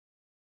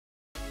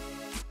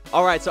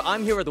All right, so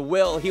I'm here with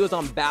Will. He was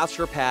on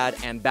Bachelor Pad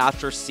and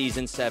Bachelor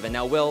Season 7.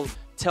 Now, Will,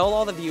 tell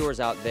all the viewers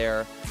out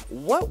there,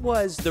 what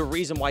was the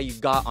reason why you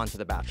got onto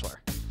The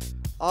Bachelor?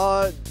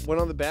 Went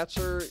on The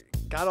Bachelor,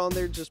 got on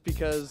there just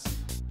because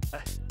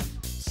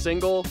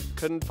single,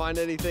 couldn't find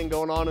anything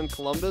going on in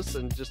Columbus,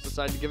 and just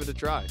decided to give it a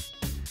try.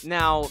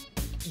 Now,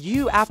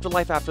 you, after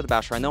life after The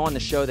Bachelor, I know on the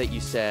show that you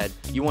said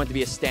you wanted to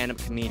be a stand-up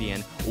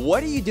comedian.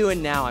 What are you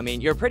doing now? I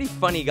mean, you're a pretty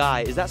funny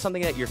guy. Is that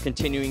something that you're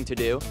continuing to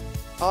do?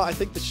 I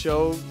think the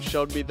show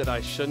showed me that I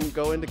shouldn't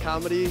go into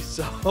comedy,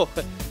 so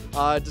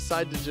I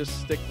decided to just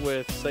stick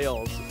with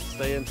sales,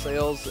 stay in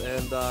sales,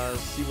 and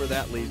see where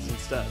that leads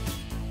instead.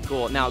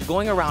 Cool. Now,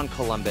 going around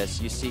Columbus,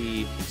 you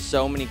see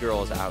so many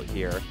girls out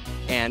here,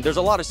 and there's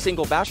a lot of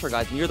single Bachelor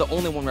guys, and you're the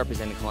only one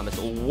representing Columbus.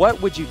 What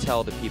would you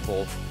tell the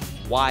people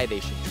why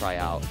they should try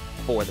out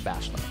for The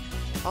Bachelor?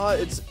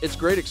 It's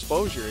great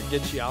exposure. It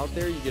gets you out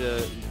there. You get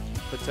to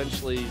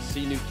potentially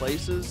see new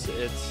places.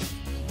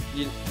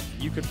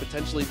 You could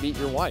potentially meet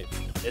your wife.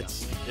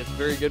 It's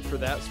very good for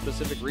that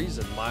specific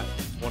reason.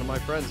 One of my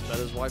friends met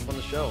his wife on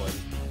the show,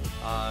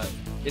 and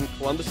in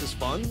Columbus is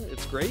fun.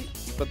 It's great,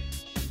 but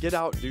get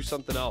out, do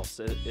something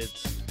else.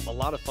 It's a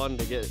lot of fun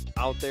to get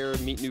out there,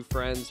 meet new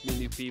friends, meet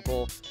new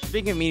people.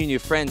 Speaking of meeting new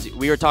friends,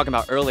 we were talking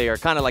about earlier,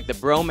 kind of like the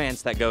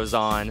bromance that goes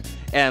on,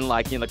 and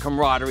like the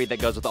camaraderie that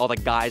goes with all the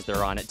guys that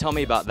are on it. Tell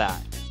me about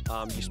that.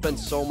 You spend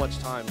so much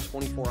time,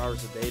 24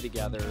 hours a day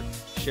together,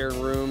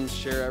 sharing rooms,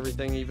 share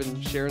everything,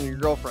 even sharing your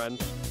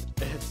girlfriend.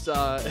 It's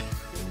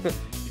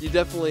you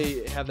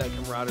definitely have that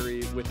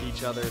camaraderie with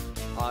each other,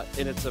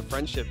 and it's a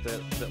friendship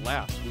that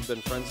lasts. We've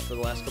been friends for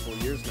the last couple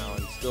of years now,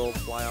 and still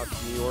fly out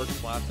to New York,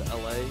 fly out to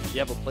LA. You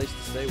have a place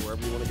to stay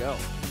wherever you want to go.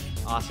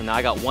 Awesome. Now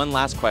I got one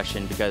last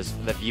question because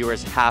the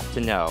viewers have to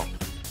know.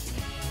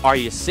 Are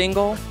you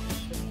single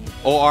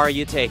or are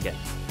you taken?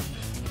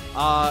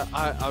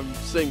 I'm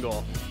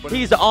single. But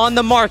he's on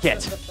the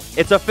market.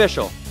 It's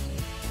official.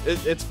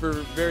 It's for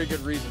very good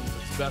reasons.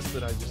 It's best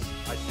that I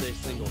stay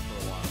single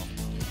for a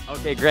while.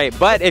 Okay, great.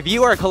 But if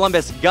you are a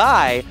Columbus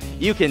guy,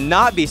 you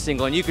cannot be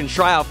single and you can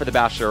try out for The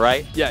Bachelor,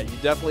 right? Yeah, you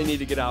definitely need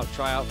to get out,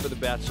 try out for The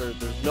Bachelor.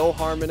 There's no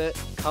harm in it.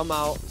 Come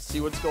out,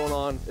 see what's going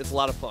on. It's a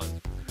lot of fun.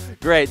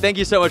 Great. Thank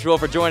you so much, Will,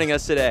 for joining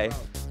us today.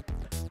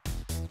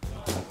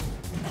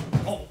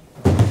 Oh,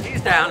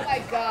 he's down. Oh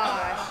my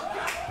gosh.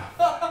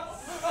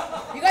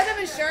 You guys have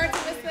insurance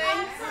in this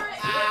thing?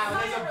 Wow,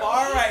 there's a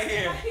bar right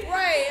here.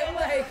 Right, I'm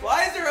like.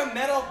 Why is there a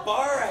metal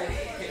bar right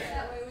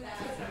here?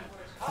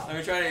 Let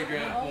me try to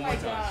grab Oh one my more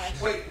time.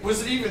 gosh. Wait,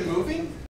 was it even moving?